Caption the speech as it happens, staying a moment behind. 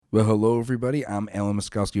Well, hello, everybody. I'm Alan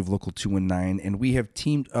Moskowski of Local 219, and we have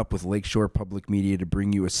teamed up with Lakeshore Public Media to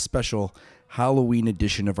bring you a special Halloween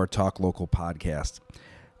edition of our Talk Local podcast.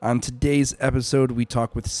 On today's episode, we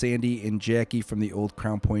talk with Sandy and Jackie from the Old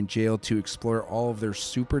Crown Point Jail to explore all of their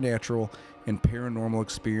supernatural and paranormal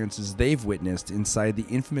experiences they've witnessed inside the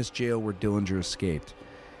infamous jail where Dillinger escaped.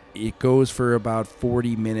 It goes for about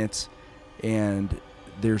 40 minutes, and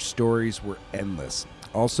their stories were endless.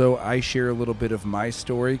 Also, I share a little bit of my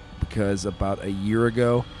story because about a year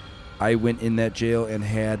ago, I went in that jail and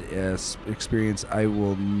had an experience I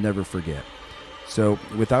will never forget. So,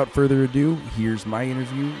 without further ado, here's my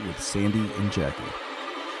interview with Sandy and Jackie.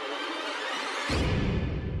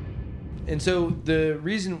 And so, the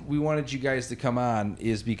reason we wanted you guys to come on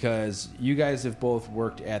is because you guys have both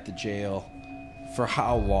worked at the jail for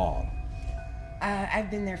how long?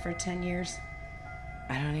 I've been there for 10 years.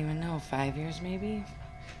 I don't even know, 5 years maybe?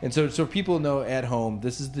 And so people know at home,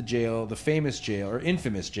 this is the jail, the famous jail, or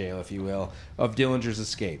infamous jail, if you will, of Dillinger's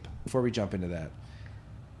escape. Before we jump into that,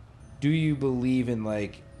 do you believe in,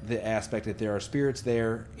 like, the aspect that there are spirits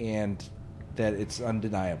there and that it's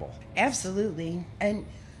undeniable? Absolutely. And,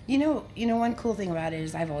 you know, one cool thing about it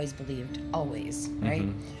is I've always believed, always, right?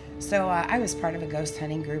 Mm-hmm. So I was part of a ghost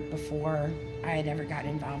hunting group before I had ever got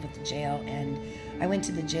involved with the jail, and I went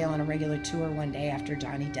to the jail on a regular tour one day after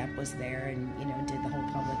Johnny Depp was there and, did the whole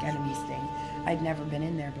Public Enemies thing. I'd never been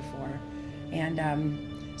in there before. And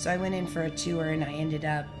so I went in for a tour, and I ended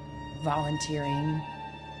up volunteering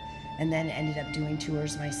and then ended up doing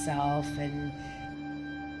tours myself. And,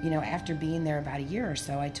 after being there about a year or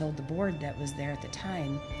so, I told the board that was there at the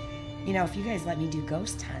time, if you guys let me do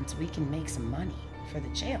ghost hunts, we can make some money for the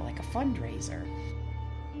jail, like a fundraiser.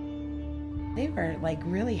 They were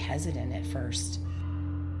really hesitant at first.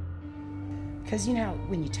 Because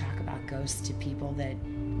when you talk about ghosts to people that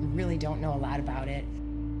really don't know a lot about it,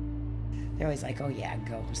 they're always like, oh yeah,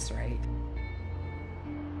 ghosts, right?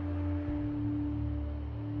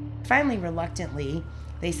 Finally, reluctantly,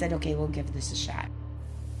 they said, okay, we'll give this a shot.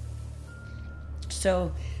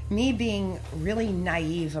 So me being really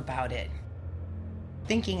naive about it,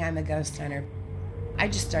 thinking I'm a ghost hunter, I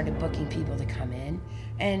just started booking people to come in,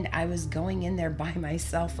 and I was going in there by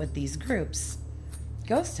myself with these groups,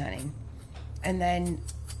 ghost hunting. And then,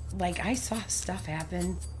 I saw stuff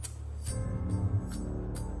happen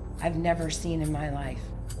I've never seen in my life.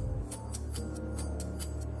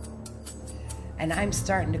 And I'm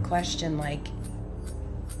starting to question,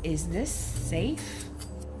 is this safe?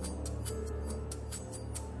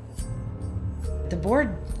 The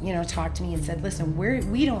board, talked to me and said, listen,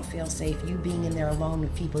 we don't feel safe you being in there alone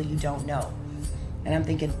with people you don't know. And I'm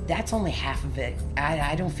thinking, that's only half of it.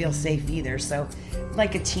 I don't feel safe either. So, a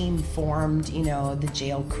team formed, the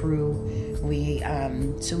jail crew.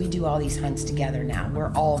 So we do all these hunts together now.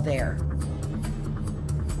 We're all there.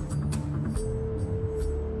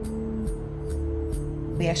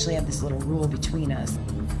 We actually have this little rule between us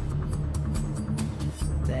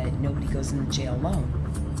that nobody goes in the jail alone.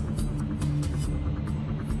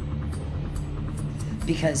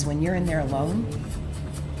 Because when you're in there alone,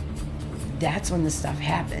 that's when the stuff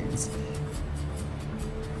happens.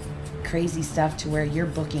 Crazy stuff to where you're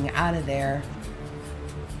booking out of there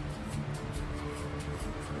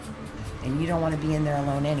and you don't want to be in there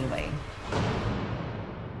alone anyway.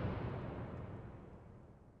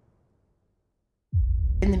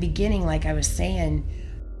 In the beginning, like I was saying,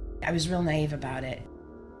 I was real naive about it.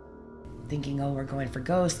 Thinking, oh, we're going for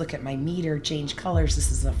ghosts, look at my meter, change colors,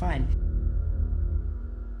 this is so fun.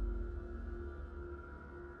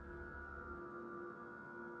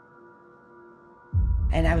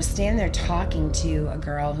 And I was standing there talking to a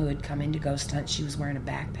girl who had come in to ghost hunt. She was wearing a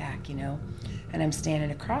backpack, and I'm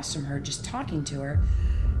standing across from her just talking to her.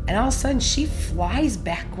 And all of a sudden she flies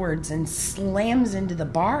backwards and slams into the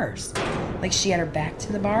bars. She had her back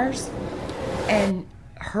to the bars. And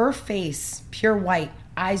her face, pure white,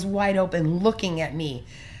 eyes wide open, looking at me.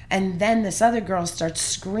 And then this other girl starts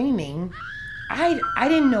screaming. I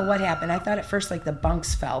didn't know what happened. I thought at first the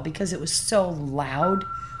bunks fell because it was so loud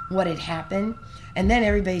what had happened. And then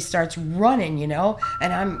everybody starts running, and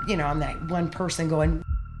I'm that one person going,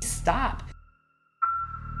 stop.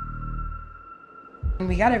 When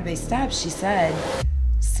we got everybody stopped, she said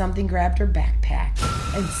something grabbed her backpack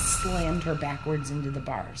and slammed her backwards into the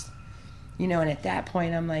bars. And at that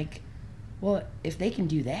point, I'm like, well, if they can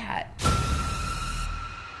do that,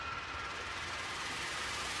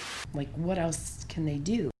 what else can they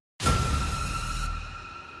do?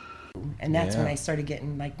 And that's when I started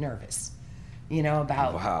getting nervous.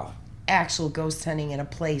 About actual ghost hunting in a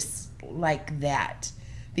place like that.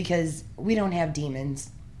 Because we don't have demons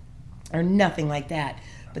or nothing like that.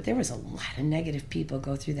 But there was a lot of negative people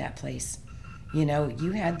go through that place. You know,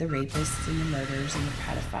 you had the rapists and the murders and the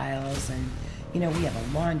pedophiles, and, you know, we have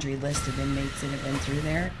a laundry list of inmates that have been through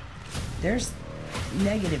there. There's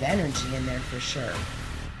negative energy in there for sure.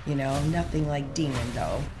 You know, nothing like demon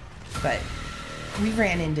though. But we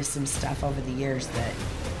ran into some stuff over the years that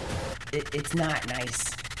it's not nice.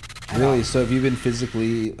 Really? So have you been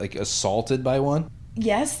physically, like, assaulted by one?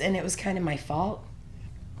 Yes, and it was kind of my fault.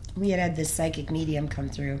 We had this psychic medium come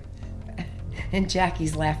through. And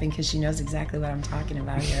Jackie's laughing because she knows exactly what I'm talking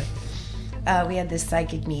about here. We had this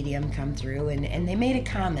psychic medium come through, and they made a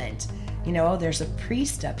comment. You know, there's a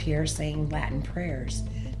priest up here saying Latin prayers.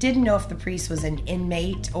 Didn't know if the priest was an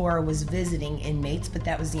inmate or was visiting inmates, but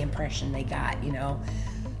that was the impression they got, you know.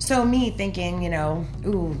 So me thinking, you know,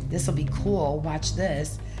 ooh, this will be cool, watch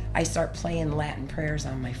this. I start playing Latin prayers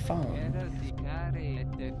on my phone.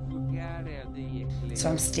 So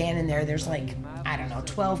I'm standing there, there's like, I don't know,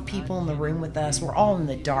 12 people in the room with us. We're all in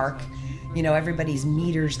the dark. You know, everybody's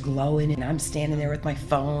meters glowing, and I'm standing there with my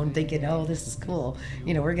phone thinking, oh, this is cool.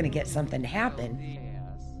 You know, we're going to get something to happen.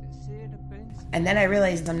 And then I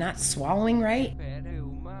realized I'm not swallowing right.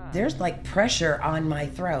 There's like pressure on my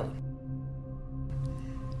throat.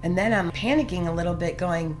 And then I'm panicking a little bit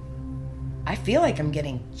going, I feel like I'm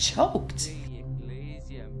getting choked.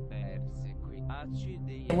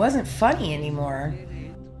 It wasn't funny anymore.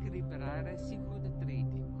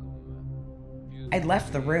 I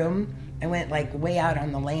left the room. I went like way out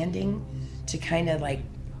on the landing to kind of like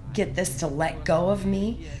get this to let go of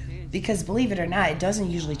me, because believe it or not, it doesn't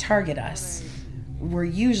usually target us. We're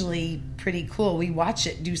usually pretty cool. We watch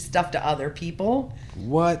it do stuff to other people.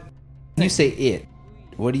 What? You say it.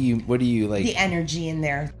 What do you like? The energy in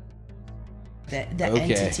there. The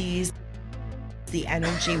entities, the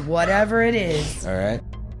energy, whatever it is. All right.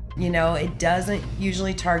 You know, it doesn't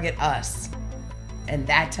usually target us. And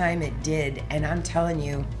that time it did. And I'm telling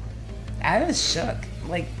you, I was shook.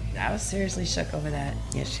 Like, I was seriously shook over that.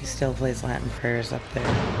 Yeah, she still plays Latin prayers up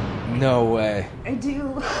there. No way. I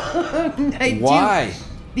do. I Why? do.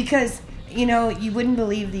 Because, you know, you wouldn't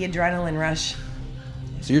believe the adrenaline rush.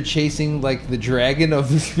 So you're chasing like the dragon of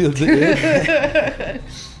this field.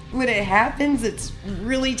 When it happens, it's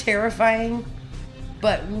really terrifying.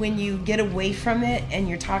 But when you get away from it and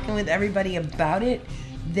you're talking with everybody about it,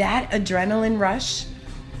 that adrenaline rush,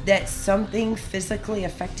 that something physically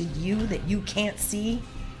affected you that you can't see,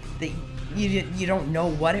 that you don't know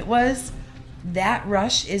what it was, that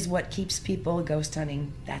rush is what keeps people ghost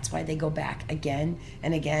hunting. That's why they go back again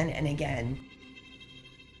and again and again.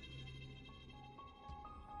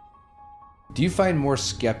 Do you find more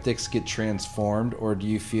skeptics get transformed, or do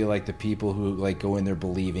you feel like the people who like go in there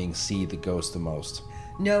believing see the ghost the most?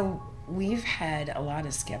 No, we've had a lot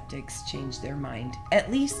of skeptics change their mind,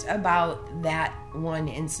 at least about that one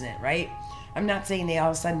incident, right? I'm not saying they all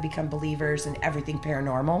of a sudden become believers in everything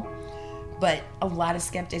paranormal, but a lot of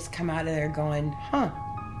skeptics come out of there going,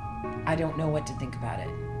 I don't know what to think about it.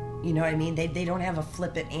 You know what I mean? They don't have a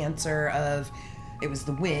flippant answer of, it was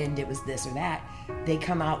the wind, it was this or that. They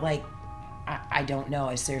come out like, I don't know.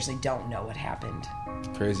 I seriously don't know what happened.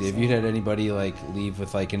 Crazy. Have you had anybody like leave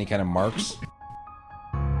with like any kind of marks?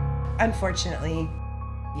 Unfortunately,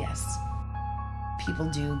 yes. People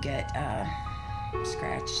do get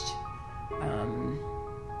scratched,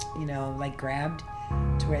 you know, like grabbed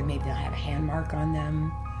to where maybe they'll have a hand mark on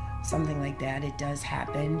them, something like that. It does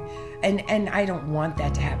happen. And I don't want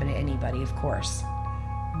that to happen to anybody, of course.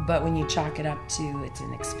 But when you chalk it up to it's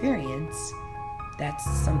an experience, that's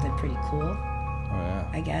something pretty cool. Oh yeah.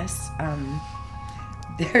 I guess.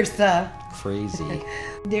 There's crazy.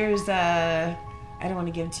 There's I don't want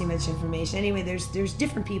to give too much information. Anyway, there's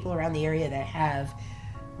different people around the area that have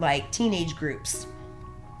like teenage groups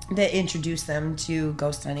that introduce them to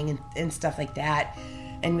ghost hunting and stuff like that.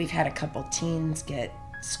 And we've had a couple teens get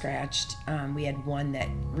scratched. We had one that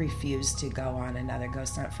refused to go on another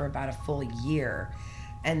ghost hunt for about a full year.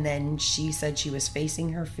 And then she said she was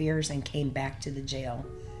facing her fears and came back to the jail.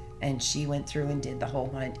 And she went through and did the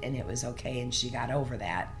whole hunt, and it was okay, and she got over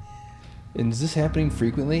that. And is this happening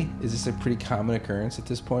frequently? Is this a pretty common occurrence at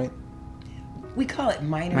this point? We call it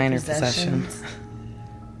minor possessions.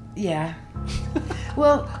 Yeah.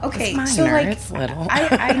 Well, okay. It's minor, so like, it's little.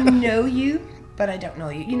 I know you, but I don't know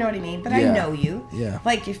you. You know what I mean? But Yeah. I know you. Yeah.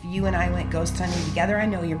 Like if you and I went ghost hunting together, I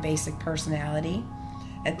know your basic personality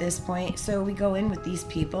at this point. So we go in with these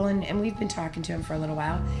people, and we've been talking to them for a little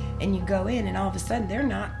while, and you go in, and all of a sudden, they're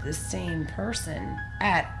not the same person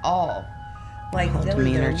at all. Like, they'll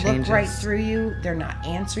either look right through you, they're not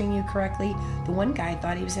answering you correctly. The one guy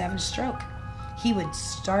thought he was having a stroke. He would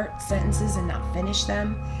start sentences and not finish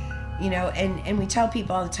them. and we tell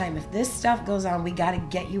people all the time, if this stuff goes on, we got to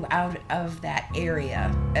get you out of that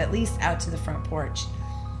area, at least out to the front porch.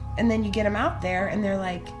 And then you get them out there and they're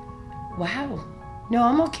like, wow, no,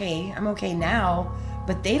 I'm okay now.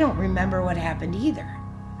 But they don't remember what happened either.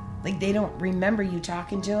 Like, they don't remember you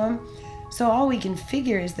talking to them. So all we can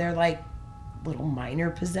figure is they're like little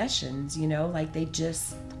minor possessions, like they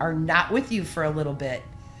just are not with you for a little bit.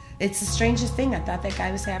 It's the strangest thing. I thought that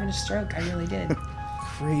guy was having a stroke. I really did.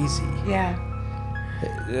 Crazy. Yeah.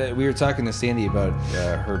 We were talking to Sandy about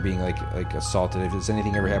her being like assaulted. Has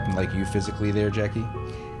anything ever happened like you physically there, Jackie?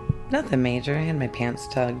 Nothing major. I had my pants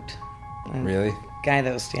tugged. Really? The guy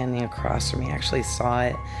that was standing across from me actually saw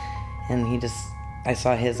it, and I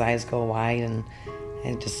saw his eyes go wide, and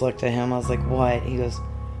I just looked at him. I was like, what? He goes,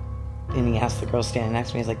 and he asked the girl standing next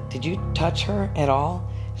to me, he's like, did you touch her at all?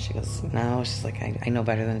 She goes, no. She's like, I know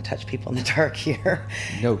better than to touch people in the dark here.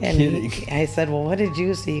 No and kidding. I said, well, what did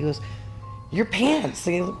you see? He goes, your pants.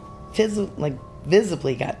 They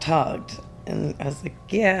visibly got tugged. And I was like,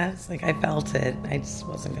 yeah. It's like, I felt it. I just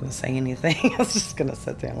wasn't going to say anything. I was just going to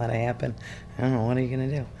sit there and let it happen. I don't know. What are you going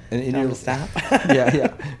to do? And Tell him to stop?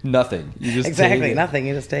 Yeah. Nothing. You just exactly. Nothing.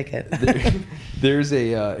 You just take it. There's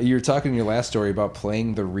you were talking in your last story about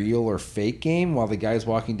playing the real or fake game while the guy's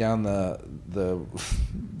walking down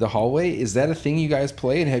the hallway. Is that a thing you guys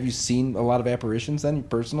play? And have you seen a lot of apparitions then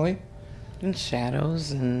personally? And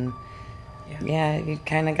shadows and... Yeah, you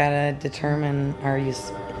kind of got to determine,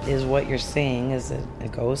 is what you're seeing, is it a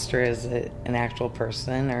ghost or is it an actual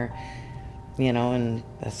person, or, and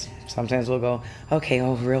sometimes we'll go, okay,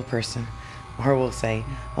 real person. Or we'll say,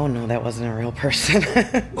 oh no, that wasn't a real person.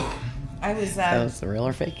 That was the real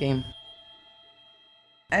or fake game.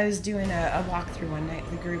 I was doing a walkthrough one night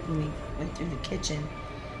with the group, and we went through the kitchen,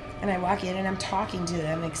 and I walk in and I'm talking to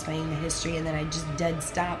them, explaining the history, and then I just dead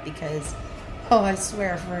stop because... I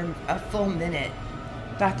swear, for a full minute,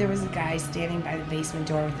 thought there was a guy standing by the basement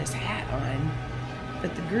door with his hat on.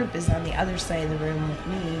 But the group is on the other side of the room with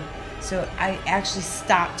me. So I actually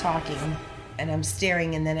stopped talking, and I'm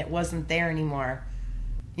staring, and then it wasn't there anymore.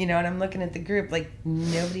 And I'm looking at the group like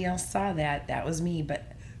nobody else saw that. That was me. But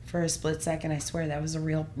for a split second, I swear that was a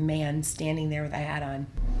real man standing there with a hat on.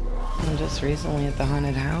 And just recently at the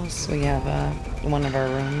haunted house, we have one of our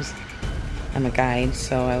rooms. I'm a guide,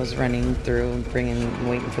 so I was running through,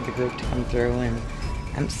 waiting for the group to come through, and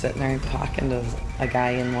I'm sitting there talking to a guy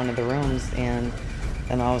in one of the rooms, and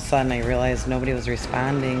then all of a sudden I realized nobody was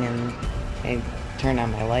responding, and I turned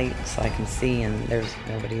on my light so I can see, and there's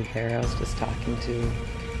nobody there. I was just talking to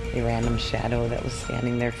a random shadow that was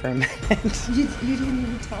standing there for a minute. You didn't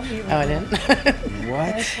even tell me about I didn't?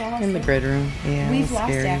 What? That's awesome. In the grid room. Yeah, We've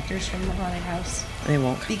lost scary. actors from the haunted house They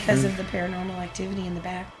won't come because in. of the paranormal activity in the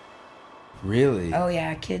back. Really? Oh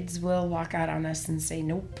yeah, kids will walk out on us and say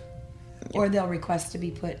nope. Or they'll request to be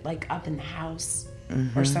put up in the house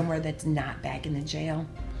or somewhere that's not back in the jail.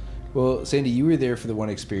 Well, Sandy, you were there for the one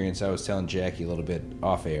experience I was telling Jackie a little bit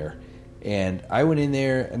off air. And I went in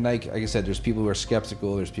there, and like I said, there's people who are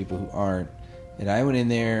skeptical, there's people who aren't. And I went in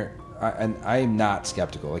there, and I am not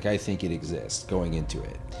skeptical. Like, I think it exists going into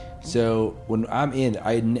it. So when I'm in,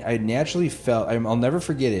 I naturally felt, I'll never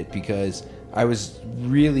forget it because I was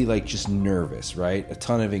really just nervous, right? A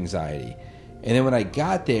ton of anxiety. And then when I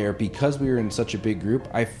got there, because we were in such a big group,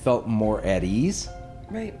 I felt more at ease.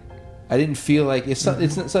 Right. I didn't feel like if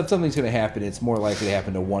something's going to happen, it's more likely to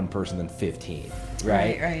happen to one person than 15,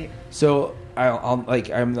 right? Right. So I'll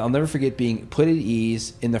never forget being put at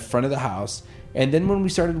ease in the front of the house. And then when we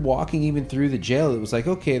started walking even through the jail, it was like,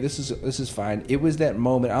 okay, this is fine. It was that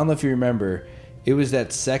moment. I don't know if you remember. It was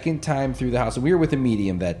that second time through the house, and we were with a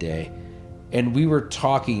medium that day, and we were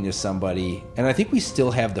talking to somebody, and I think we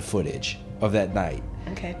still have the footage of that night.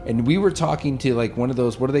 Okay. And we were talking to one of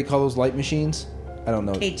those, what do they call those light machines? I don't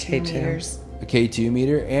know. K2 meters. A K2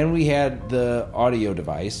 meter, and we had the audio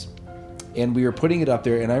device, and we were putting it up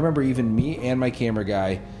there, and I remember even me and my camera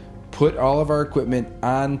guy put all of our equipment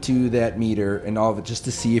onto that meter and all of it just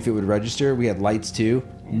to see if it would register. We had lights too.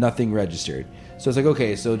 Nothing registered. So it's like,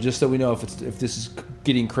 okay, so just so we know if this is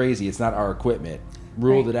getting crazy, it's not our equipment.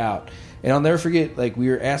 Ruled it out. And I'll never forget, we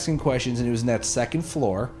were asking questions, and it was in that second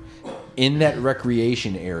floor in that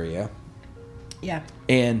recreation area. Yeah.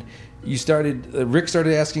 And Rick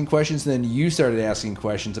started asking questions, and then you started asking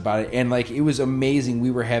questions about it. And it was amazing.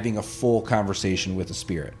 We were having a full conversation with the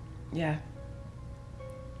spirit. Yeah.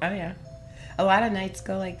 Oh yeah. A lot of nights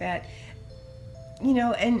go like that.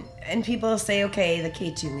 And people say, okay, the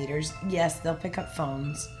K2 meters, yes, they'll pick up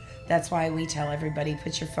phones. That's why we tell everybody,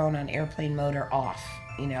 put your phone on airplane mode or off,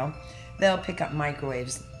 They'll pick up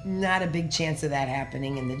microwaves. not a big chance of that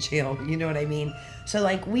happening in the jail. You know what I mean? So,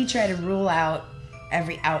 like, we try to rule out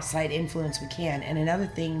every outside influence we can. And another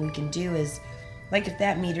thing we can do is, like, if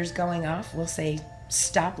that meter's going off, we'll say,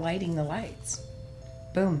 stop lighting the lights.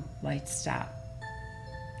 Boom, lights stop.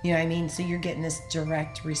 You know what I mean? So you're getting this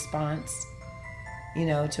direct response, you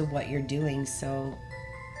know, to what you're doing. So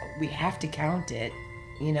we have to count it,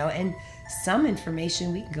 you know, and some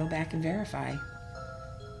information we can go back and verify.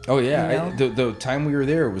 Oh, yeah. You know? The time we were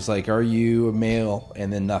there, it was like, are you a male?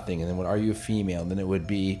 And then nothing. And then, are you a female? And then it would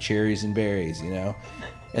be cherries and berries, you know?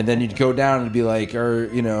 And then you'd go down and it'd be like, were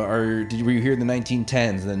you here in the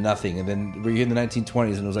 1910s? And then nothing. And then were you here in the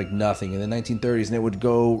 1920s? And it was like nothing. And the 1930s, and it would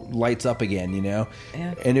go lights up again, you know?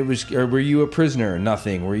 Yeah. And it was, or were you a prisoner?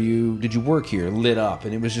 Nothing. Did you work here? Lit up.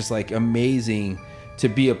 And it was just like amazing to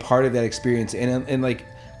be a part of that experience. And like,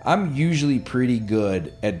 I'm usually pretty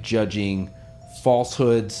good at judging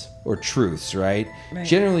falsehoods or truths, right?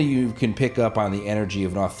 Generally, you can pick up on the energy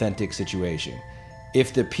of an authentic situation.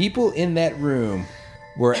 If the people in that room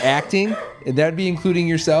were acting, and that'd be including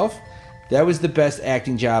yourself, that was the best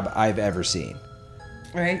acting job I've ever seen.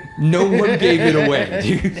 Right? No one gave it away,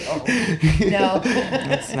 dude. No.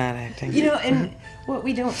 That's not acting. You know, and what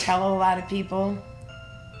we don't tell a lot of people,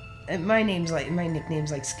 and my nickname's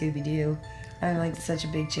like Scooby-Doo. I'm like such a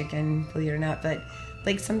big chicken, believe it or not, but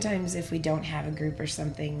like sometimes if we don't have a group or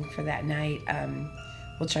something for that night,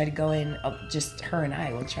 we'll try to go in, just her and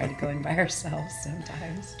I will try to go in by ourselves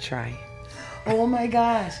sometimes. Try. Oh my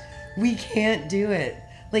gosh, we can't do it.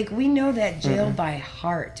 Like, we know that jail by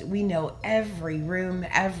heart. We know every room,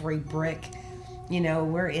 every brick. You know,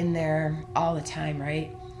 we're in there all the time,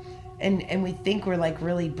 right? And we think we're like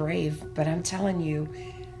really brave, but I'm telling you,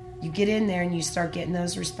 you get in there and you start getting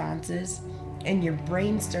those responses, and your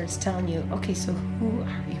brain starts telling you, okay, so who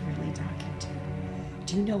are you really talking to?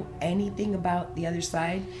 Do you know anything about the other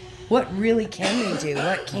side? What really can they do?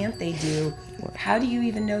 What can't they do? How do you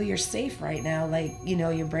even know you're safe right now? Like, you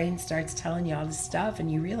know, your brain starts telling you all this stuff,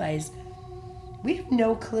 and you realize we have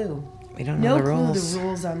no clue. We don't know the rules. No clue the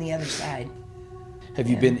rules on the other side. Have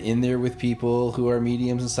you been in there with people who are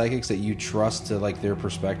mediums and psychics that you trust to, like, their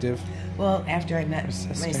perspective? Well, after I met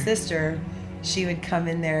my sister, she would come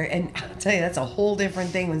in there, and I'll tell you, that's a whole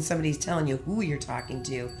different thing when somebody's telling you who you're talking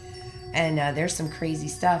to. And there's some crazy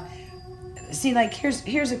stuff. See, like,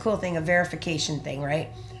 here's a cool thing, a verification thing, right?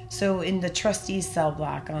 So in the trustees' cell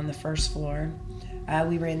block on the first floor,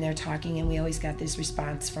 we were in there talking, and we always got this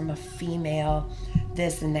response from a female,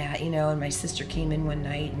 this and that, you know, and my sister came in one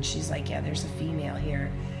night, and she's like, yeah, there's a female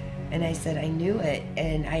here. And I said, I knew it,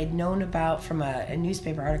 and I had known about, from a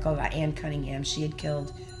newspaper article about Ann Cunningham, she had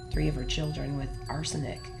killed 3 of her children with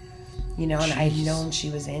arsenic, you know, and I had known she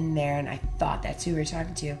was in there, and I thought that's who we were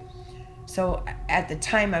talking to. So at the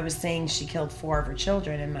time I was saying she killed 4 of her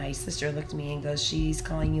children, and my sister looked at me and goes, she's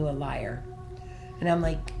calling you a liar. And I'm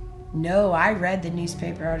like, no, I read the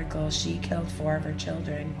newspaper article. She killed 4 of her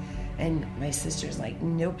children. And my sister's like,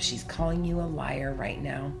 nope, she's calling you a liar right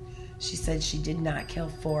now. She said she did not kill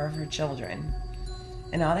 4 of her children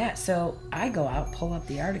and all that. So I go out, pull up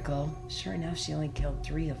the article. Sure enough, she only killed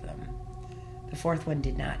 3 of them. The 4th one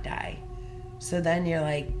did not die. So then you're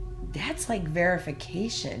like, that's like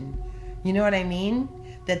verification. You know what I mean?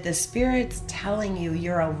 That the spirit's telling you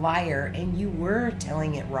you're a liar and you were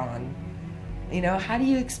telling it wrong. You know, how do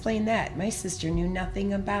you explain that? My sister knew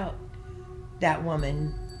nothing about that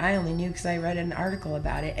woman. I only knew because I read an article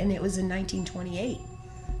about it, and it was in 1928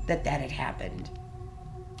 that had happened.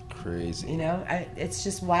 Crazy. You know, it's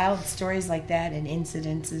just wild stories like that and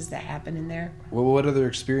incidences that happen in there. Well, what other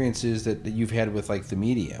experiences that you've had with, like, the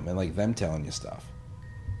medium and, like, them telling you stuff?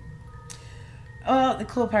 Well, the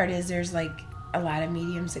cool part is there's like a lot of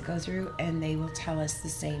mediums that go through, and they will tell us the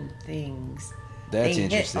same things. That's they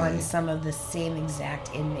interesting. Hit on some of the same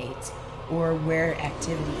exact inmates or where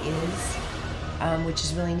activity is, which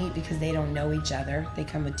is really neat because they don't know each other. They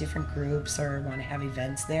come with different groups or want to have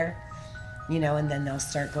events there, you know, and then they'll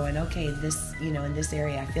start going, okay, this, you know, in this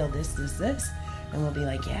area I feel this, and we'll be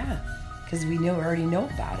like, yeah, because we already know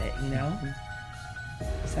about it, you know.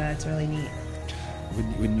 So that's really neat.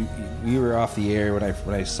 When we were off the air,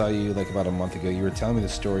 when I saw you like about a month ago, you were telling me the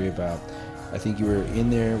story about, I think you were in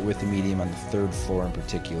there with the medium on the 3rd floor in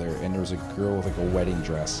particular, and there was a girl with like a wedding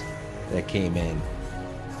dress that came in.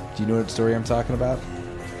 Do you know what story I'm talking about?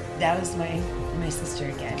 That was my sister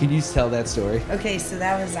again. Can you tell that story? Okay, so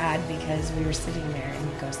that was odd because we were sitting there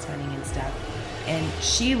and ghost hunting and stuff, and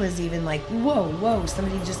she was even like, whoa,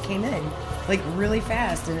 somebody just came in, like really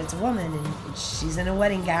fast, and it's a woman, and she's in a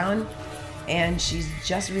wedding gown, and she's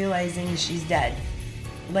just realizing she's dead.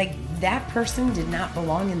 Like, that person did not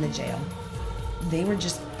belong in the jail. They were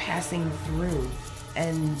just passing through,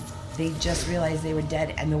 and they just realized they were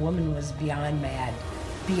dead, and the woman was beyond mad.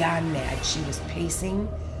 She was pacing,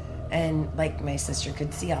 and like my sister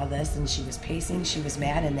could see all this, and she was pacing, she was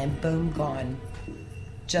mad, and then boom, gone.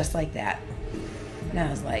 Just like that. And I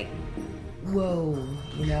was like, whoa,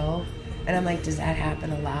 you know? And I'm like, does that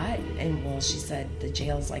happen a lot? And well, she said the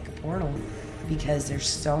jail's like a portal because there's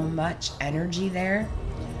so much energy there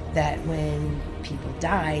that when people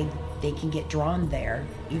die, they can get drawn there.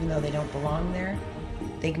 Even though they don't belong there,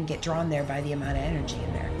 they can get drawn there by the amount of energy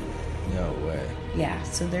in there. No way. Yeah,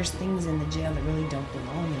 so there's things in the jail that really don't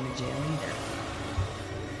belong in the jail either.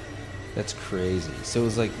 That's crazy. So it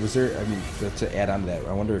was like, was there, I mean, to add on to that,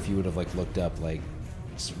 I wonder if you would have like looked up like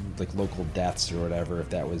local deaths or whatever, if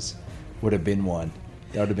that would have been one.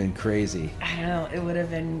 That would have been crazy. I don't know, it would have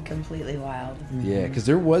been completely wild. Yeah, because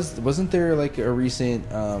wasn't there like a recent,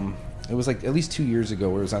 it was like at least 2 years ago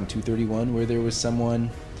where it was on 231 where there was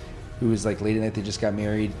someone who was like late at night, they just got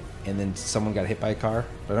married, and then someone got hit by a car.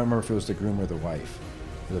 But I don't remember if it was the groom or the wife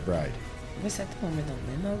or the bride. Was that the one where the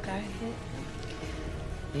limo got hit?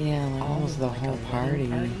 Yeah, like almost the like whole a party.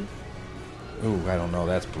 wedding Oh, I don't know.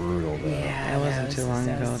 That's brutal, though. Yeah, That wasn't too long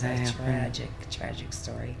ago was that a happened. tragic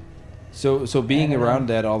story. So being I don't around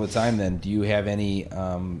know. that all the time, then, do you have any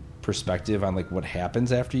perspective on like what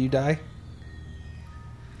happens after you die?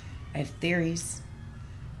 I have theories,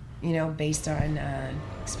 you know, based on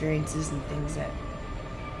experiences and things that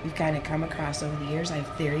we've kind of come across over the years. I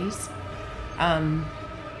have theories.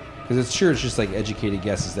 Because it's just like educated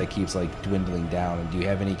guesses that keeps like dwindling down. And do you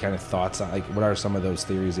have any kind of thoughts on like what are some of those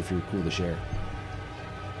theories if you're cool to share?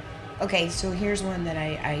 Okay, so here's one that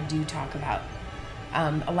I do talk about.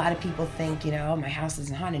 A lot of people think, you know, oh, my house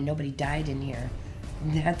isn't haunted, nobody died in here.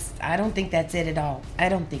 I don't think that's it at all. I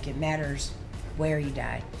don't think it matters where you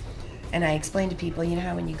die. And I explain to people, you know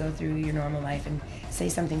how when you go through your normal life and say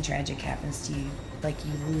something tragic happens to you, like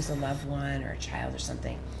you lose a loved one or a child or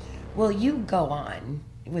something. Well, you go on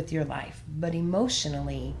with your life, but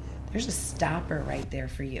emotionally, there's a stopper right there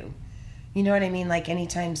for you. You know what I mean? Like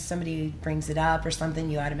anytime somebody brings it up or something,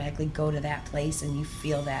 you automatically go to that place and you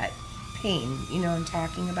feel that pain. You know what I'm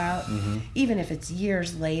talking about? Mm-hmm. Even if it's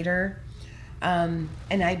years later. And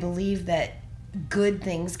I believe that good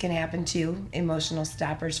things can happen too, emotional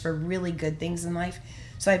stoppers for really good things in life.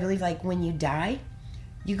 So I believe like when you die,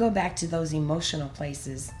 you go back to those emotional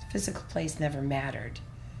places. Physical place never mattered.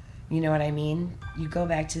 You know what I mean? You go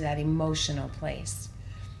back to that emotional place.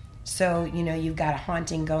 So, you know, you've got a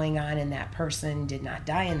haunting going on and that person did not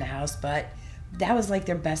die in the house, but that was like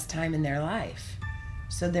their best time in their life.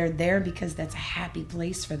 So they're there because that's a happy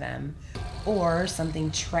place for them. Or something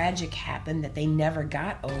tragic happened that they never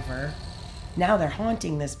got over. Now they're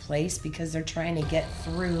haunting this place because they're trying to get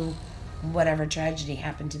through whatever tragedy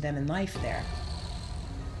happened to them in life there.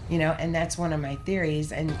 You know, and that's one of my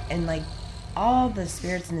theories. And like all the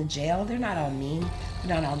spirits in the jail, they're not all mean,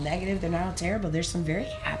 they're not all negative, they're not all terrible. There's some very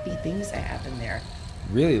happy things that happen there.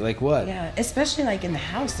 Really? Like what? Yeah, especially like in the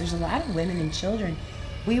house. There's a lot of women and children.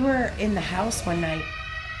 We were in the house one night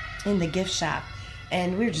in the gift shop,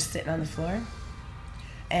 and we were just sitting on the floor,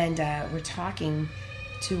 and we're talking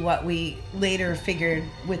to what we later figured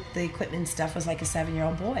with the equipment and stuff was like a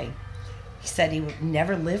 7-year-old boy. He said he would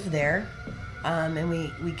never lived there, and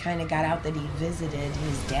we kind of got out that he visited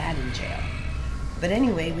his dad in jail. But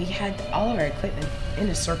anyway, we had all of our equipment in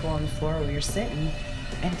a circle on the floor where we were sitting,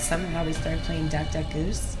 and somehow we started playing Duck, Duck,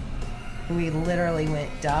 Goose. And we literally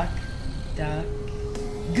went duck, duck,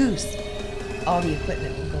 goose. All the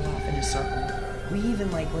equipment would go off in a circle. We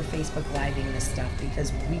even like were Facebook Living this stuff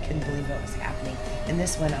because we couldn't believe what was happening. And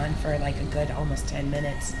this went on for like a good almost 10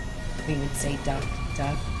 minutes. We would say duck,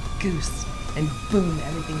 duck, goose. And boom,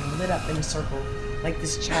 everything lit up in a circle. Like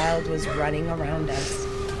this child was running around us.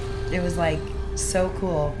 It was like so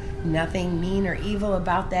cool. Nothing mean or evil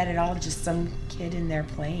about that at all. Just some kid in there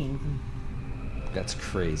playing. That's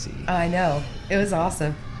crazy. I know. It was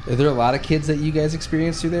awesome. Are there a lot of kids that you guys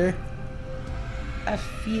experienced through there? A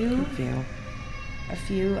few. A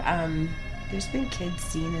few. There's been kids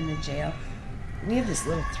seen in the jail. We have this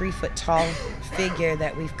little 3-foot tall figure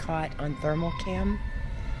that we've caught on thermal cam.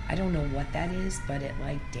 I don't know what that is, but it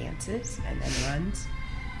like dances and then runs.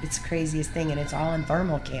 It's the craziest thing, and it's all on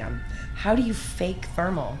thermal cam. How do you fake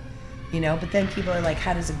thermal? You know, but then people are like,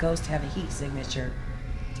 how does a ghost have a heat signature?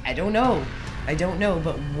 I don't know,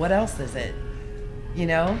 but what else is it? You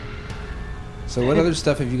know? So what other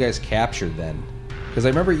stuff have you guys captured then? Because I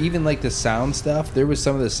remember even like the sound stuff, there was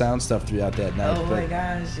some of the sound stuff throughout that night. Oh my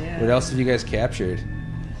gosh, yeah. What else have you guys captured?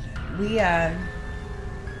 We have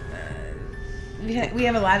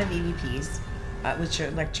a lot of EVPs, which are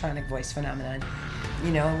electronic voice phenomenon.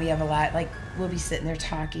 You know, and we have a lot, like, we'll be sitting there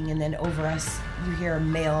talking, and then over us, you hear a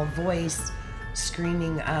male voice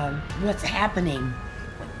screaming, what's happening?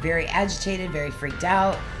 Like, very agitated, very freaked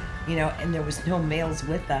out, you know, and there was no males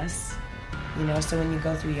with us, you know, so when you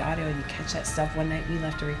go through the audio and you catch that stuff, one night we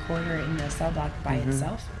left a recorder in the cell block by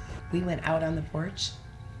itself. We went out on the porch,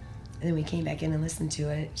 and then we came back in and listened to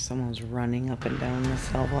it. Someone's running up and down the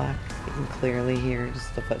cell block. You can clearly hear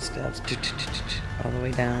just the footsteps all the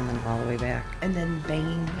way down and all the way back. And then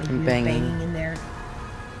banging, and we were banging. banging in there.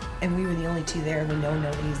 And we were the only two there. We know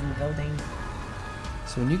nobody's in the building.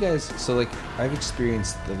 So when you guys, so like I've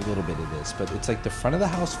experienced a little bit of this, but it's like the front of the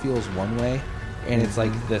house feels one way, and it's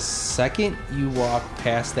like the second you walk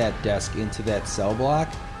past that desk into that cell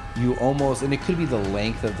block, you almost, and it could be the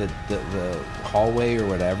length of the hallway or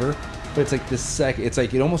whatever, but it's like the second, it's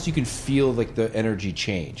like it almost, you can feel like the energy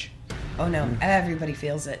change. Oh no, everybody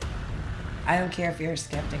feels it. I don't care if you're a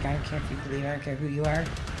skeptic, I don't care if you believe, I don't care who you are.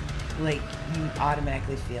 Like, you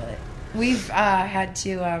automatically feel it. We've had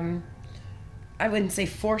to, I wouldn't say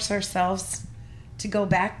force ourselves to go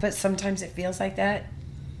back, but sometimes it feels like that.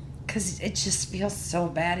 Because it just feels so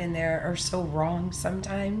bad in there, or so wrong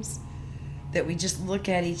sometimes, that we just look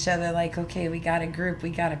at each other like, okay, we got a group, we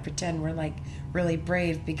got to pretend we're like really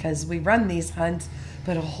brave because we run these hunts,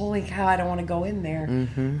 but holy cow, I don't want to go in there.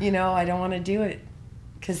 You know, I don't want to do it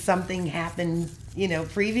because something happened, you know,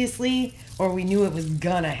 previously, or we knew it was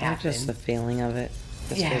gonna happen. Just the feeling of it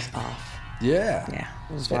just feels off. Yeah. Yeah.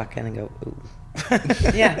 We'll just walk in and go, ooh.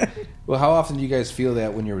 Yeah. Well, how often do you guys feel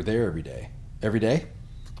that when you're there every day? Every day?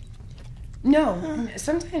 No,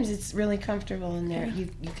 sometimes it's really comfortable in there. You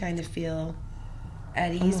kind of feel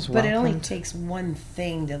at ease, Almost but it only welcomed. takes one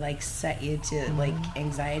thing to like set you to like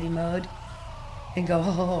anxiety mode and go,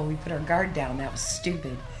 oh, we put our guard down. That was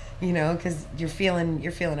stupid, you know, because you're feeling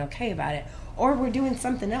okay about it. Or we're doing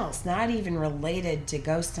something else, not even related to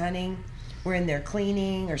ghost hunting. We're in there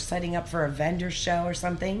cleaning or setting up for a vendor show or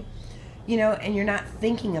something, you know, and you're not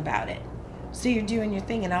thinking about it. So you're doing your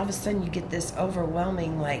thing, and all of a sudden you get this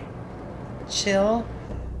overwhelming like chill,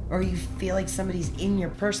 or you feel like somebody's in your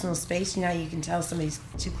personal space. You know, you can tell somebody's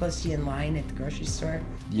too close to you in line at the grocery store.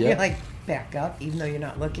 Yeah. You're like, back up, even though you're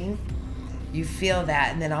not looking. You feel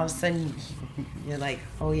that, and then all of a sudden you're like,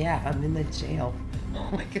 oh yeah, I'm in the jail. Oh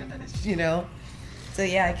my gosh, you know? So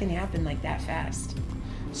yeah, it can happen like that fast.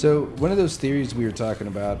 So one of those theories we were talking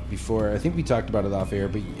about before, I think we talked about it off air,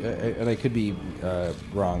 but and I could be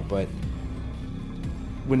wrong, but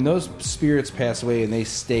when those spirits pass away and they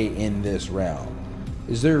stay in this realm,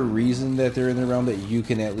 is there a reason that they're in the realm that you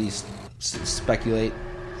can at least speculate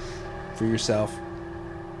for yourself?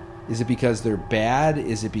 Is it because they're bad?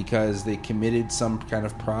 Is it because they committed some kind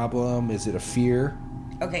of problem? Is it a fear?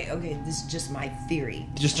 Okay, this is just my theory.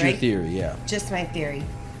 Just right? your theory, yeah. Just my theory.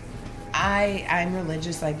 I'm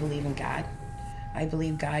religious. I believe in God. I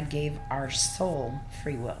believe God gave our soul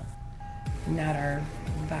free will, not our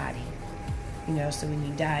body. You know, so when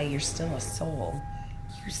you die, you're still a soul.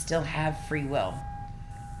 You still have free will.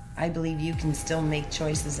 I believe you can still make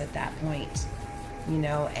choices at that point. You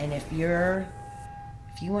know, and if you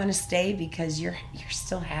want to stay because you're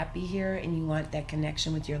still happy here and you want that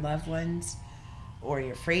connection with your loved ones, or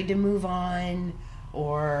you're afraid to move on,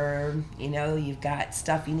 or, you know, you've got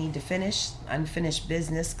stuff you need to finish, unfinished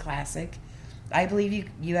business, classic. I believe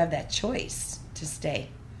you have that choice to stay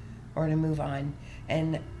or to move on.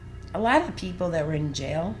 And a lot of people that were in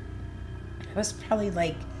jail, it was probably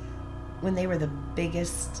like when they were the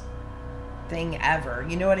biggest thing ever.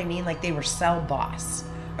 You know what I mean? Like they were cell boss,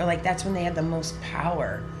 or like that's when they had the most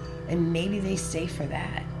power. And maybe they stay for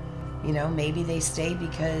that. You know, maybe they stay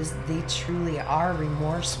because they truly are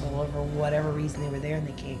remorseful over whatever reason they were there and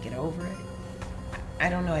they can't get over it. I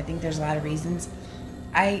don't know. I think there's a lot of reasons.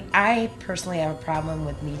 I personally have a problem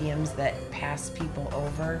with mediums that pass people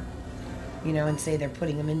over, you know, and say they're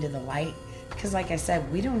putting them into the light. Because like I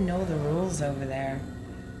said, we don't know the rules over there.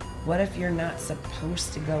 What if you're not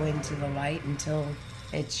supposed to go into the light until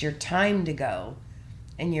it's your time to go,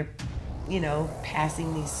 and you're, you know,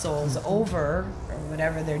 passing these souls over or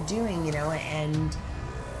whatever they're doing, you know, and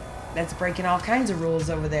that's breaking all kinds of rules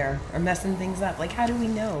over there or messing things up. Like, how do we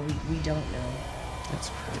know? We don't know. That's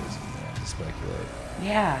crazy, man, to speculate.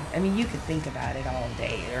 Yeah, I mean, you could think about it all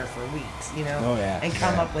day or for weeks, you know, Oh, yeah, and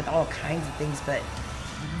come yeah. up with all kinds of things. But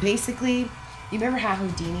basically, you remember how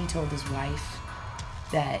Houdini told his wife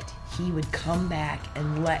that he would come back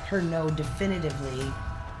and let her know definitively,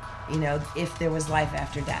 you know, if there was life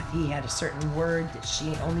after death. He had a certain word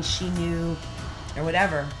that only she knew or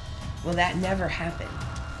whatever. Well, that never happened.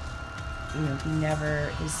 You know,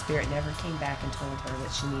 his spirit never came back and told her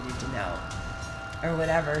what she needed to know or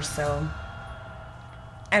whatever. So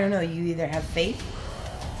I don't know, you either have faith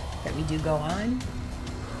that we do go on,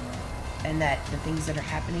 and that the things that are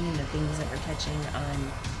happening and the things that we're catching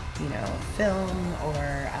on, you know, film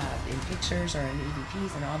or in pictures or in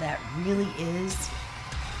EVPs and all that really is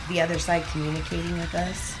the other side communicating with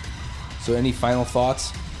us. So any final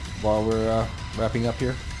thoughts while we're wrapping up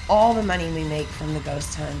here? All the money we make from the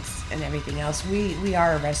ghost hunts and everything else, we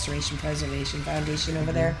are a restoration preservation foundation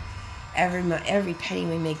over there. Every penny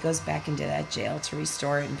we make goes back into that jail to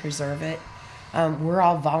restore it and preserve it. We're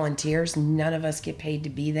all volunteers. None of us get paid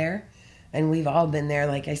to be there. And we've all been there.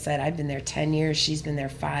 Like I said, I've been there 10 years. She's been there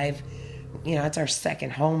 5. You know, it's our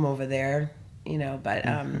second home over there, you know. But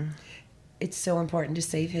it's so important to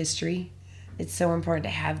save history. It's so important to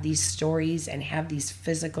have these stories and have these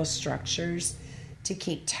physical structures to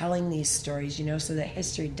keep telling these stories, you know, so that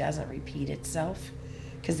history doesn't repeat itself.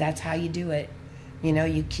 Because that's how you do it. You know,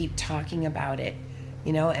 you keep talking about it,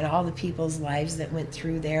 you know, and all the people's lives that went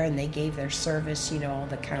through there and they gave their service, you know, all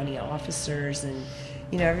the county officers and,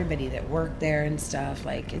 you know, everybody that worked there and stuff.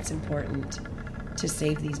 Like, it's important to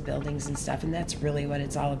save these buildings and stuff, and that's really what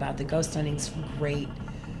it's all about. The ghost hunting's great,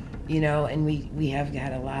 you know, and we have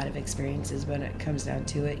had a lot of experiences when it comes down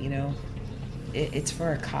to it, you know. It's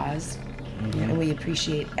for a cause, and we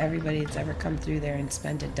appreciate everybody that's ever come through there and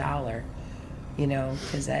spent $1, you know,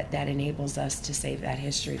 because that enables us to save that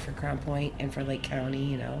history for Crown Point and for Lake County,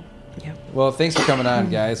 you know. Well, thanks for coming on,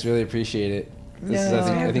 guys. Really appreciate it.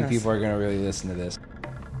 I think people are going to really listen to this.